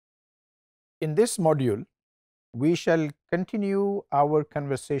In this module, we shall continue our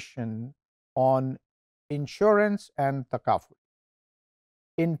conversation on insurance and takaful.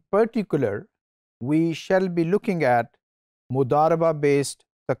 In particular, we shall be looking at mudaraba-based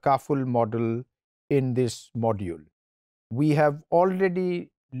takaful model in this module. We have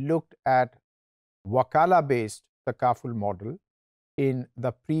already looked at wakala-based takaful model in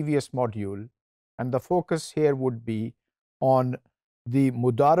the previous module, and the focus here would be on the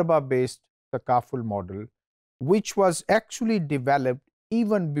mudaraba-based takaful model, which was actually developed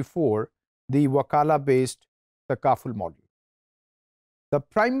even before the wakala-based takaful model. The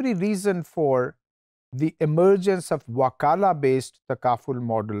primary reason for the emergence of wakala-based takaful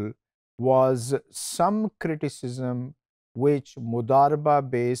model was some criticism which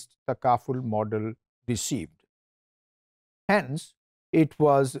mudaraba-based takaful model received. Hence, it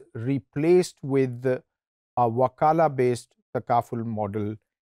was replaced with a wakala-based takaful model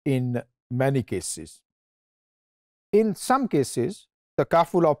in many cases. In some cases,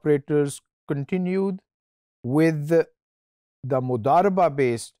 takaful operators continued with the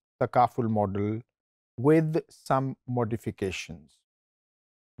mudaraba-based takaful model with some modifications.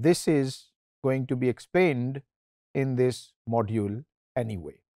 This is going to be explained in this module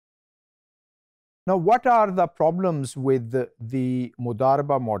anyway. Now, what are the problems with the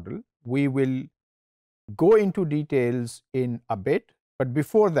mudaraba model? We will go into details in a bit, but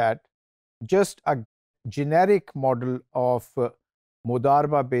before that, just a generic model of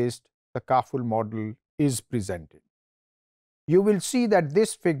mudaraba-based takaful model is presented. You will see that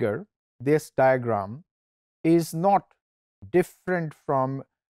this figure, this diagram, is not different from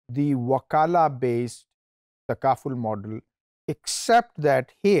the wakala-based takaful model, except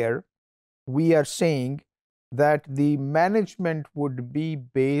that here we are saying that the management would be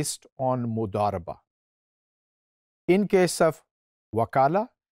based on mudaraba. In case of wakala,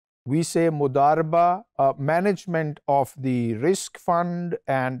 we say mudaraba, management of the risk fund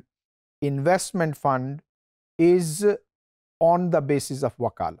and investment fund is on the basis of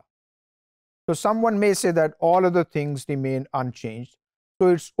wakala. So someone may say that all other things remain unchanged. So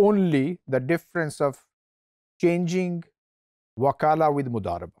it's only the difference of changing wakala with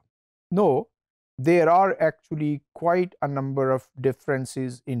mudaraba. No, there are actually quite a number of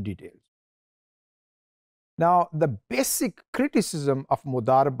differences in details. Now, the basic criticism of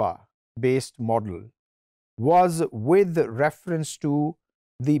mudaraba-based model was with reference to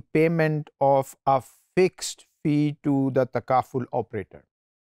the payment of a fixed fee to the takaful operator.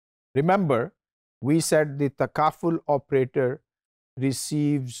 Remember, we said the takaful operator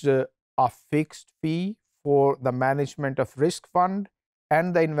receives a fixed fee for the management of risk fund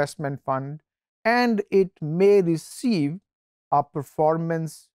and the investment fund, and it may receive a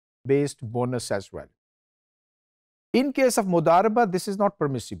performance-based bonus as well. In case of mudaraba, this is not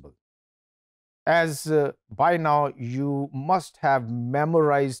permissible. As by now you must have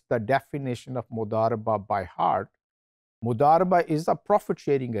memorized the definition of mudaraba by heart. Mudaraba is a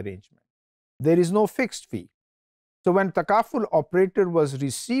profit-sharing arrangement. There is no fixed fee. So when takaful operator was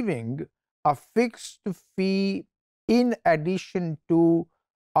receiving a fixed fee in addition to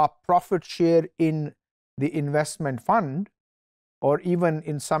a profit share in the investment fund, or even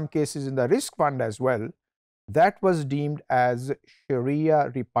in some cases in the risk fund as well, that was deemed as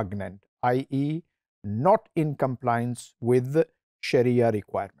Sharia repugnant, i.e., not in compliance with Sharia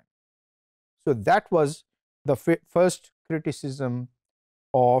requirement. So that was the first criticism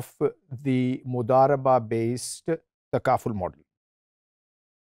of the mudaraba-based takaful model.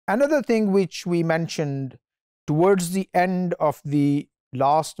 Another thing which we mentioned towards the end of the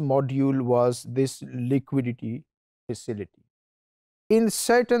last module was this liquidity facility. In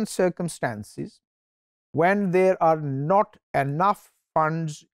certain circumstances, when there are not enough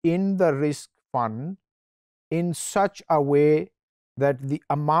funds in the risk fund in such a way that the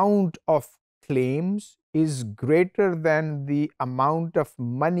amount of claims is greater than the amount of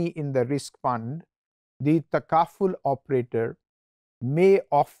money in the risk fund, the takaful operator may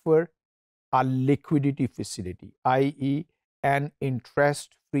offer a liquidity facility, i.e., an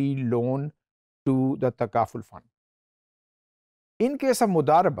interest-free loan to the takaful fund. In case of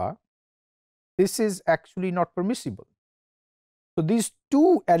mudaraba, this is actually not permissible. So these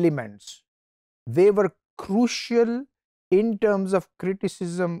two elements, they were crucial in terms of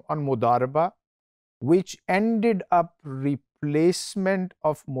criticism on mudaraba, which ended up replacement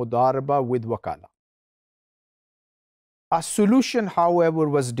of mudaraba with wakala. A solution, however,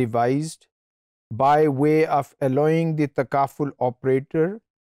 was devised by way of allowing the takaful operator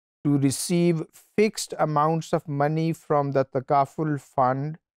to receive fixed amounts of money from the takaful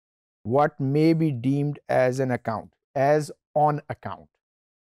fund, what may be deemed as an account, as on account.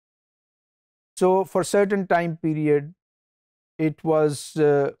 So for certain time period, it was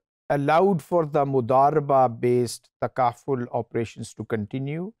allowed for the mudaraba based takaful operations to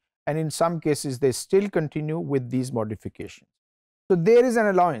continue, and in some cases they still continue with these modifications. So there is an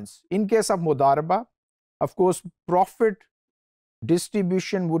allowance. In case of mudaraba, of course, profit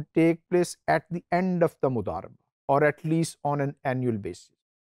distribution would take place at the end of the mudaraba, or at least on an annual basis.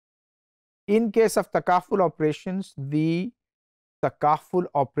 In case of takaful operations, the takaful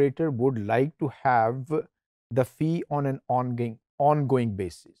operator would like to have the fee on an ongoing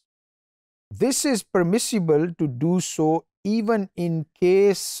basis. This is permissible to do so even in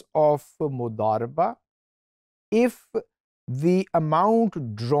case of mudaraba if the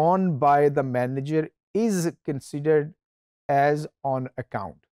amount drawn by the manager is considered as on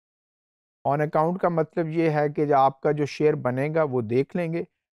account. On account का मतलब ये है कि जो आपका जो share बनेगा वो देख लेंगे,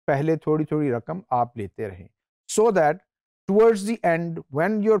 पहले थोड़ी थोड़ी रकम आप लेते रहें, so that towards the end,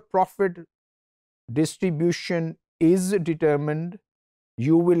 when your profit distribution is determined,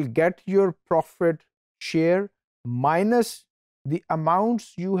 you will get your profit share minus the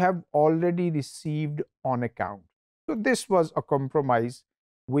amounts you have already received on account. So this was a compromise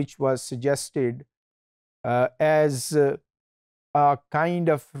which was suggested as a kind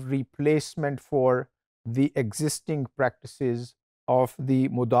of replacement for the existing practices of the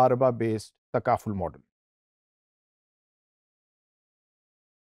mudaraba based takaful model.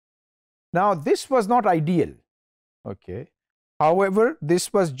 Now this was not ideal, okay. However,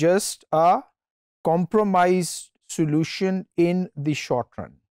 this was just a compromise solution in the short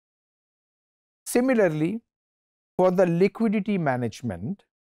run. Similarly, for the liquidity management,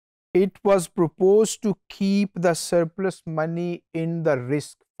 it was proposed to keep the surplus money in the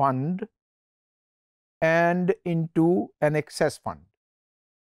risk fund and into an excess fund.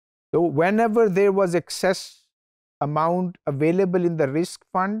 So whenever there was excess amount available in the risk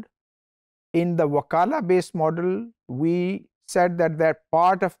fund, in the wakala based model, we said that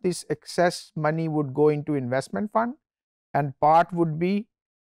part of this excess money would go into investment fund and part would be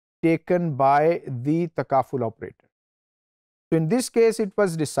taken by the takaful operator. So in this case, it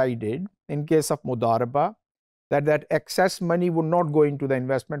was decided in case of mudaraba that excess money would not go into the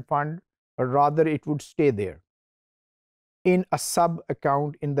investment fund, but rather it would stay there in a sub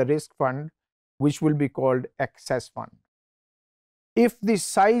account in the risk fund, which will be called excess fund. If the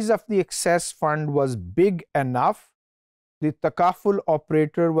size of the excess fund was big enough, the takaful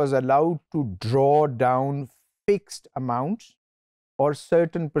operator was allowed to draw down fixed amounts or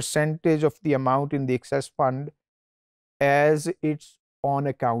certain percentage of the amount in the excess fund as its on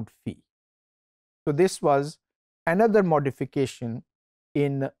account fee. So this was another modification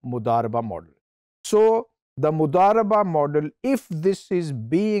in mudaraba model. So the mudaraba model, if this is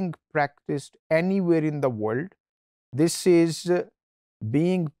being practiced anywhere in the world, this is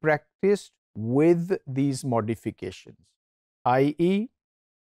being practiced with these modifications, i.e.,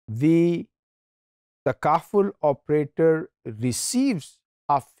 the takaful operator receives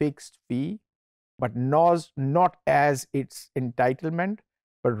a fixed fee, but not as its entitlement,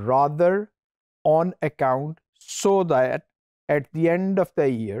 but rather on account, so that at the end of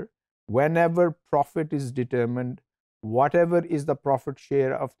the year, whenever profit is determined, whatever is the profit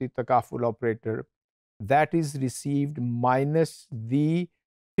share of the takaful operator, that is received minus the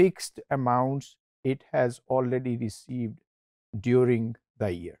fixed amounts it has already received during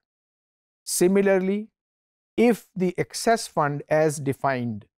the year. Similarly, if the excess fund as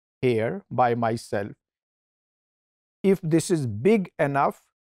defined here by myself, if this is big enough,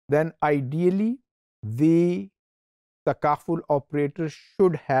 then ideally the takaful operator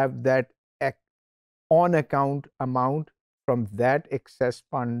should have that on account amount from that excess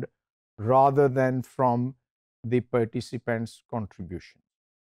fund rather than from the participants' contribution.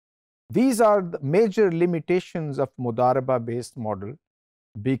 These are the major limitations of mudaraba based model.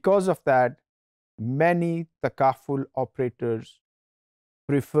 Because of that, many takaful operators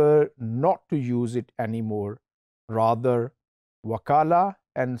prefer not to use it anymore. Rather, wakala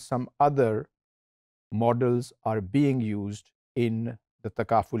and some other models are being used in the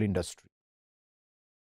takaful industry.